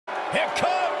Here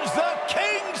comes the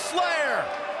King Slayer.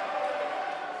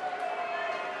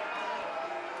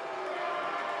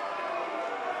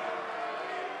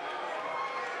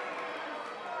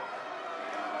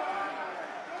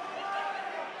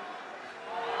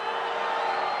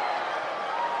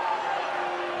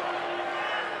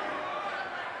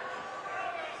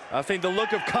 I think the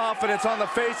look of confidence on the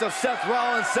face of Seth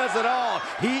Rollins says it all.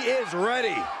 He is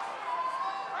ready.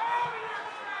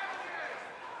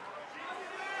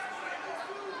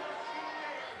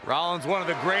 Rollins, one of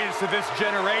the greatest of this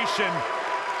generation.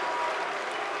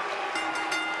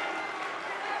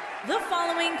 The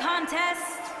following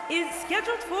contest is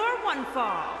scheduled for one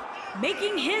fall.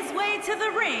 Making his way to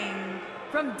the ring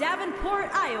from Davenport,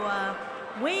 Iowa,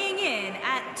 weighing in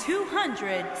at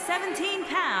 217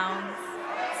 pounds,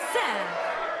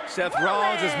 Seth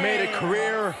Rollins has made a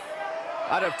career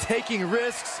out of taking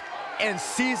risks and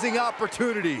seizing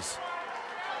opportunities.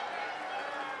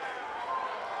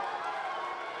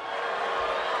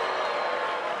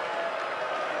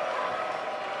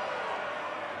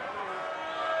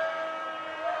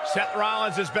 Seth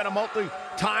Rollins has been a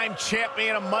multi-time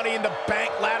champion, a Money in the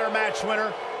Bank ladder match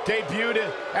winner,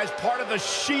 debuted as part of the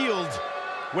Shield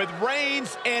with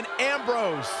Reigns and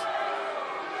Ambrose.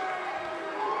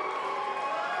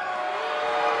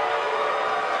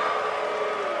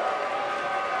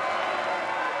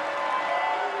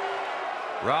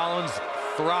 Rollins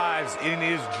thrives and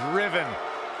is driven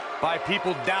by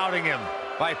people doubting him,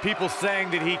 by people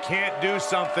saying that he can't do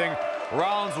something.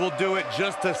 Rollins will do it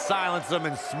just to silence them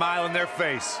and smile in their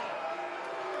face.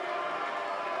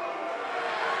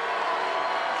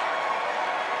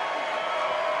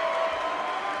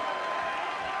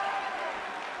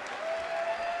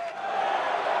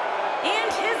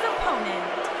 And his opponent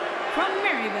from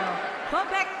Maryville,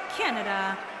 Quebec,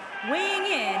 Canada, weighing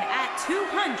in at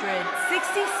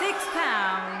 266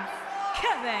 pounds,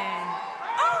 Kevin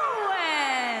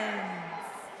Owens.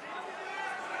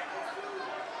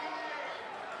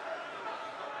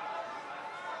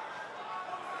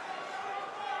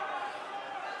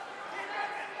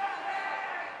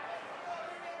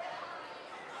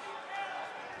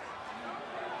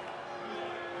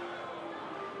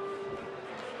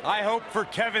 I hope for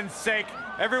Kevin's sake,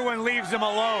 everyone leaves him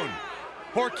alone.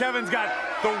 Poor Kevin's got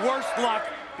the worst luck,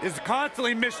 is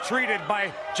constantly mistreated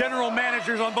by general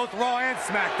managers on both Raw and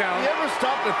SmackDown. You ever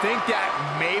stop to think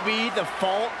that maybe the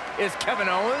fault is Kevin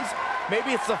Owens?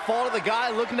 Maybe it's the fault of the guy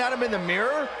looking at him in the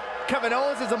mirror? Kevin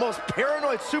Owens is the most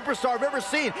paranoid superstar I've ever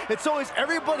seen. It's always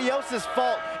everybody else's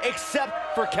fault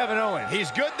except for Kevin Owens.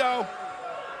 He's good, though.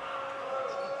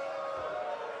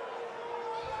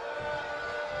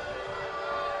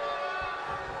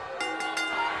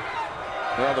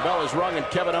 Well, the bell is rung and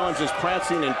Kevin Owens is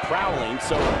prancing and prowling,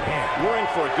 so we're in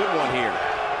for a good one here.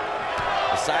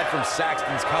 Aside from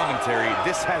Saxton's commentary,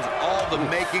 this has all the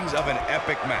makings of an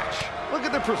epic match. Look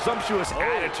at the presumptuous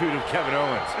attitude of Kevin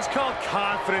Owens. It's called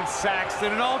confidence,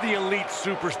 Saxton, and all the elite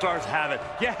superstars have it.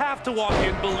 You have to walk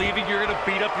in believing you're going to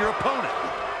beat up your opponent.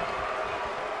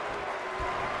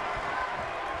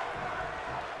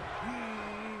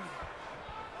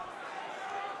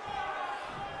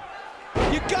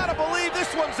 You gotta believe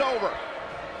this one's over.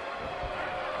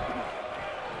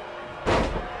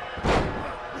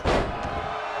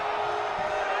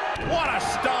 What a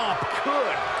stomp.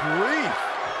 Good grief.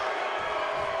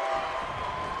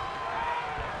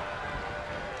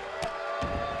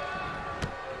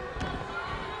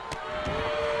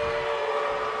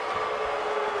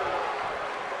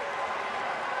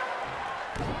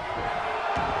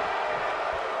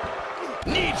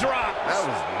 Knee drop. That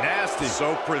was nasty.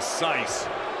 So precise.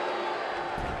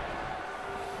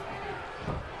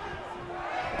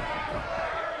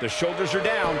 The shoulders are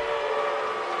down.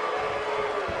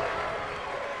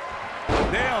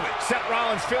 Nailed it. Seth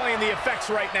Rollins feeling the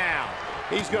effects right now.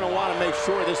 He's going to want to make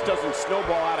sure this doesn't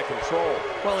snowball out of control.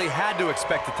 Well, he had to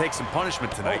expect to take some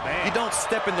punishment tonight. Oh, you don't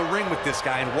step in the ring with this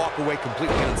guy and walk away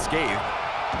completely unscathed.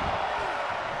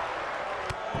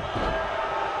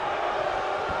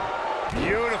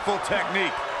 Beautiful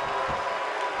technique.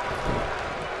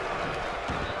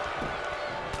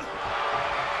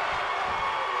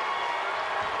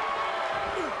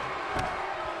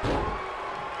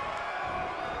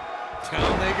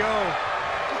 Down they go.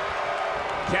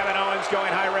 Kevin Owens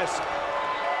going high risk.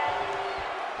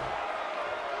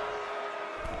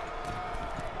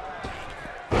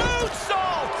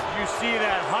 Moonsault! You see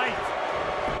that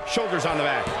height. Shoulders on the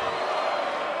back.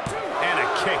 And a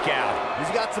kick out.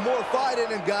 He's got some more fight in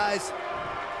him, guys.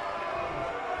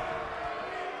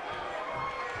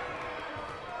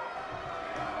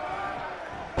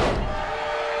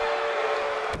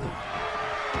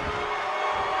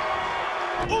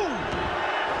 Ooh!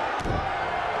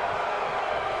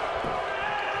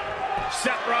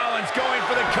 Seth Rollins going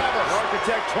for the cover.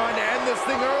 Architect trying to end this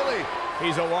thing early.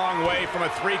 He's a long way from a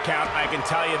 3 count, I can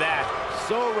tell you that.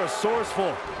 So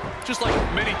resourceful. Just like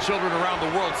many children around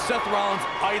the world, Seth Rollins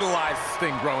idolized this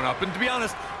thing growing up. And to be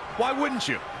honest, why wouldn't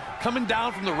you? Coming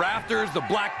down from the rafters, the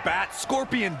black bat,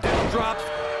 scorpion death drops.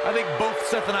 I think both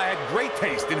Seth and I had great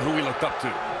taste in who we looked up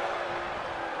to.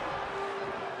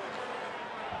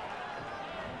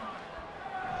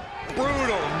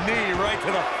 Brutal knee right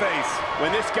to the face.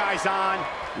 When this guy's on,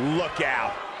 look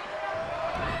out.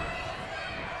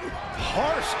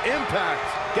 Harsh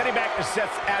impact. Getting back to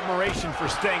Seth's admiration for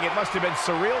Sting, it must have been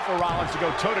surreal for Rollins to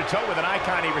go toe-to-toe with an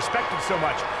icon he respected so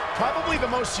much. Probably the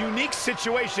most unique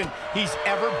situation he's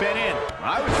ever been in.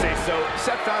 I would say so.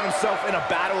 Seth found himself in a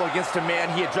battle against a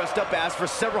man he had dressed up as for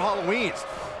several Halloweens.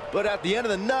 But at the end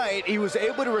of the night, he was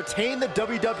able to retain the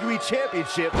WWE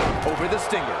Championship over the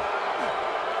Stinger.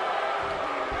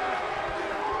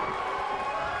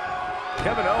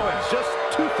 Kevin Owens just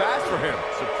too fast for him.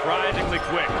 Surprisingly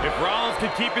quick. If Rollins can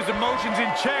keep his emotions in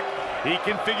check, he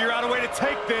can figure out a way to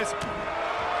take this.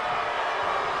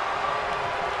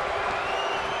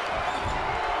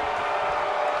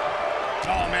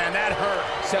 Oh, man, that hurt.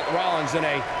 Seth Rollins in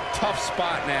a tough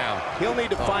spot now. He'll need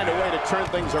to find a way to turn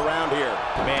things around here.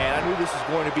 Man, I knew this was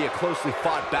going to be a closely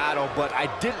fought battle, but I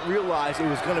didn't realize it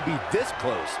was going to be this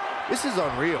close. This is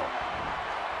unreal.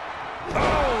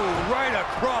 Oh, right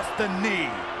across the knee.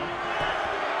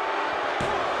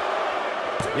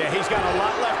 Yeah, he's got a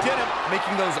lot left in him.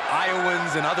 Making those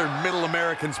Iowans and other Middle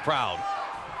Americans proud.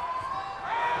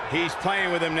 He's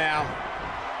playing with him now.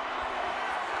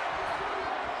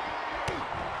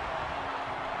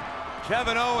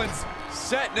 Kevin Owens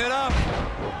setting it up.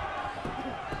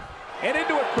 And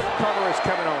into a quick cover is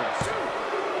Kevin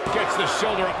Owens. Gets the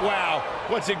shoulder up. Wow,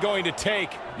 what's it going to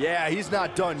take? Yeah, he's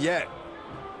not done yet.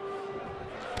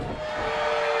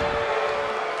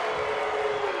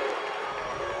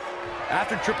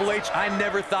 After Triple H, I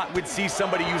never thought we'd see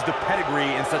somebody use the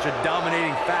pedigree in such a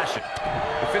dominating fashion.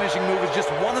 The finishing move is just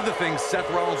one of the things Seth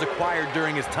Rollins acquired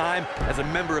during his time as a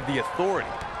member of the Authority.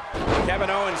 Kevin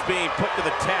Owens being put to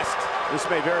the test. This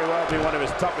may very well be one of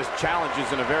his toughest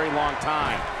challenges in a very long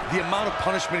time. The amount of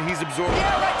punishment he's absorbed.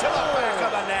 Yeah, right to the back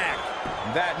of the neck.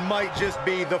 That might just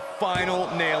be the final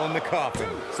nail in the coffin.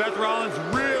 Seth Rollins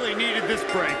really needed this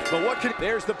break. But what can...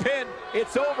 There's the pin.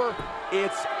 It's over.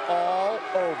 It's all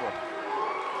over.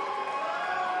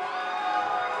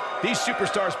 These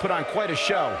superstars put on quite a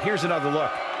show. Here's another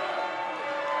look.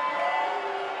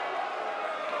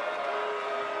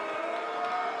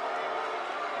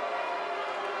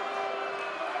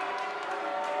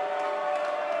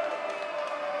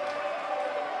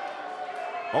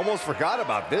 Almost forgot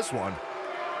about this one.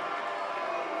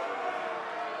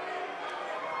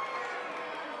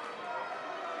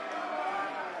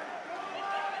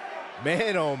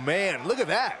 Man, oh man, look at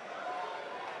that.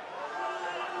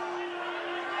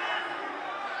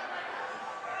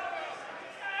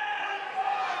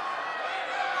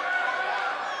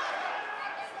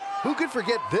 Who could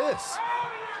forget this?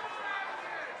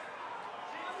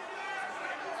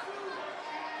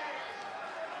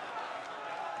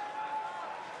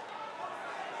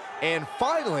 And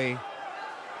finally,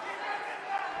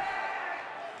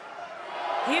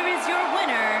 Here is your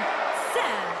winner,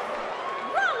 Seth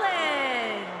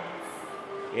Rollins.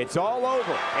 It's all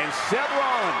over, and Seth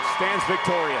Rollins stands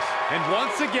victorious. And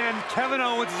once again, Kevin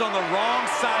Owens is on the wrong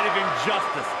side of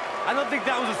injustice. I don't think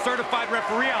that was a certified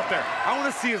referee out there. I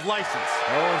want to see his license.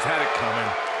 Owens had it coming.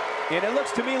 And it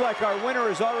looks to me like our winner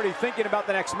is already thinking about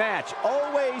the next match.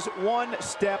 Always one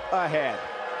step ahead.